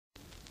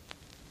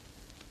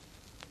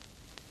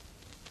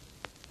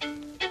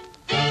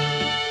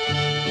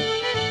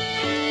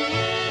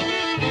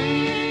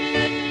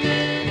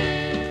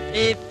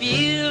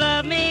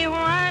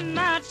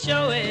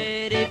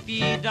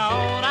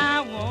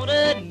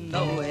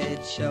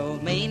show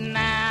me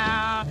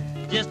now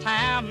just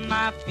how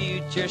my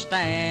future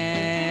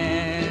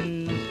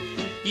stands.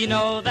 You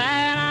know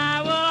that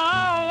I will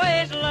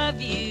always love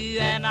you,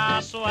 and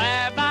I'll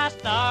swear by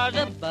stars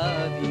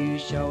above you.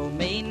 Show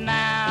me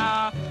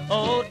now,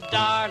 oh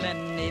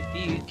darling, if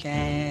you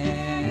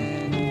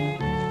can.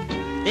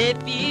 If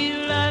you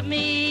love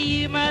me,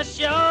 you must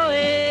show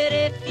it.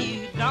 If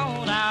you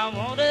don't, I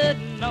want to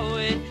know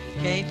it.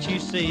 Can't you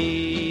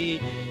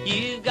see,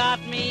 you got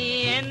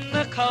me in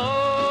the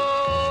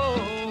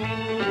cold.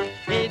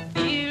 If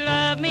you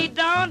love me,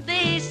 don't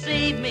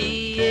deceive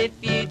me. If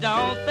you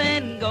don't,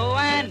 then go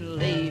and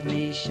leave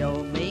me.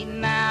 Show me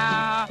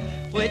now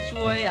which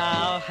way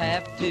I'll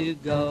have to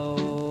go.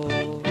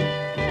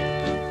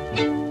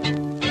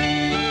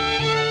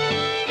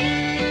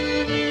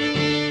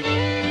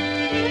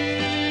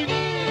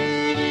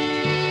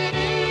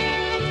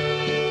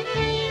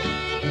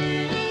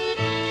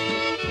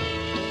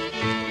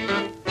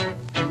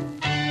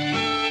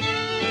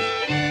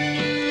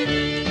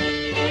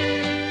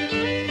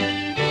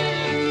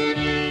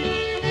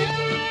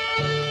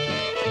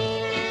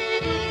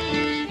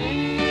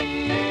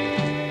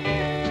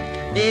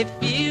 If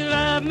you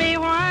love me,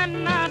 why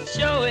not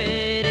show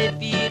it?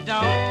 If you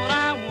don't,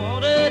 I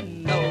want to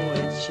know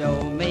it.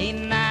 Show me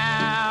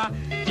now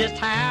just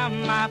how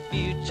my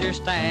future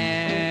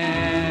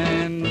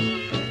stands.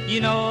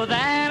 You know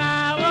that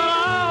I will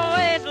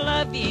always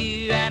love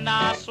you, and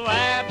I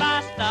swear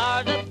by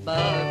stars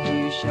above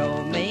you.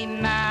 Show me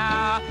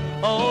now,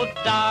 oh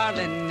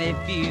darling, if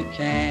you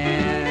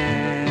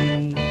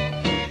can.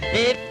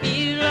 If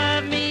you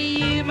love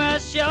me, you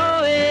must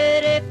show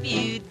it. If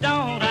you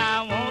don't,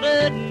 I want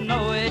to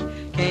know it.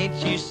 Can't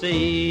you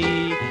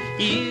see,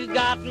 you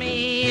got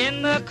me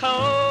in the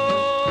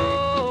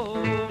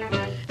cold.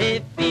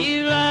 If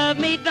you love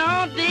me,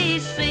 don't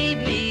deceive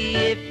me.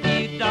 If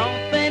you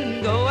don't,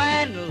 then go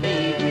and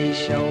leave me.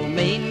 Show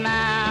me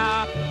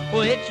now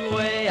which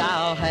way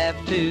I'll have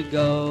to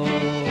go.